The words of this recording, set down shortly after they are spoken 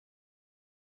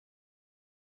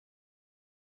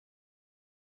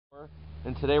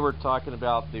And today we're talking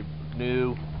about the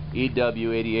new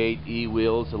EW-88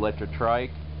 E-Wheels electric trike.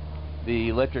 The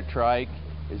electric trike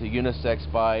is a unisex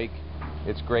bike.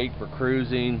 It's great for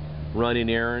cruising, running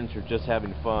errands, or just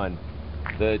having fun.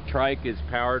 The trike is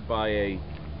powered by a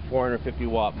 450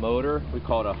 watt motor. We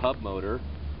call it a hub motor.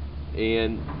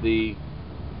 And the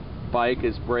bike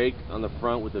is braked on the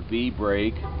front with a V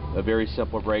brake, a very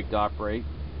simple brake to operate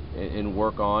and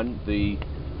work on. The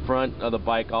front of the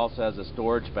bike also has a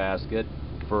storage basket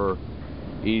for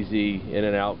easy in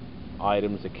and out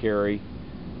items to carry.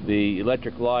 The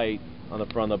electric light on the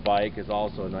front of the bike is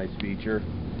also a nice feature.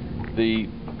 The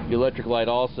electric light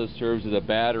also serves as a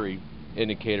battery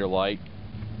indicator light,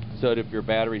 so that if your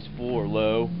battery's full or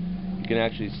low, you can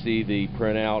actually see the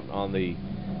printout on the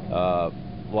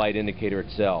light indicator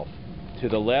itself. To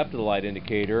the left of the light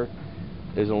indicator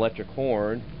is an electric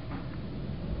horn.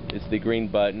 It's the green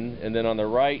button, and then on the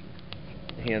right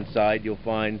hand side you'll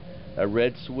find a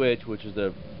red switch, which is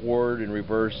the forward and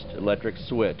reversed electric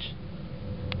switch.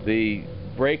 The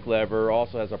brake lever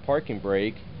also has a parking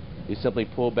brake. You simply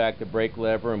pull back the brake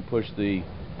lever and push the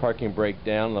parking brake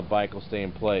down, and the bike will stay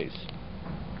in place.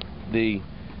 The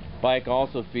bike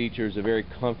also features a very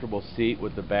comfortable seat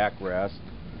with the backrest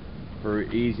for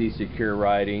easy, secure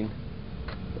riding,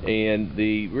 and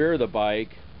the rear of the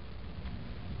bike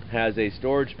has a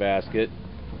storage basket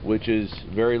which is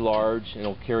very large and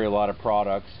will carry a lot of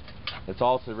products. It's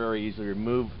also very easily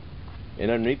removed,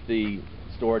 and underneath the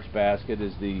storage basket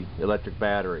is the electric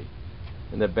battery,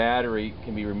 and the battery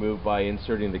can be removed by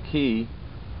inserting the key,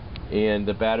 and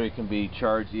the battery can be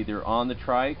charged either on the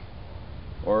trike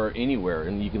or anywhere,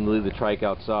 and you can leave the trike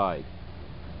outside.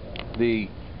 The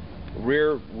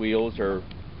rear wheels are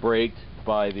braked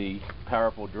by the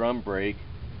powerful drum brake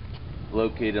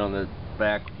located on the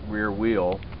back rear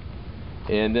wheel,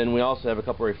 and then we also have a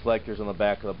couple of reflectors on the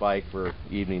back of the bike for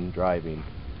evening driving.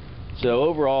 So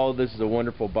overall, this is a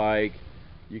wonderful bike.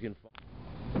 You can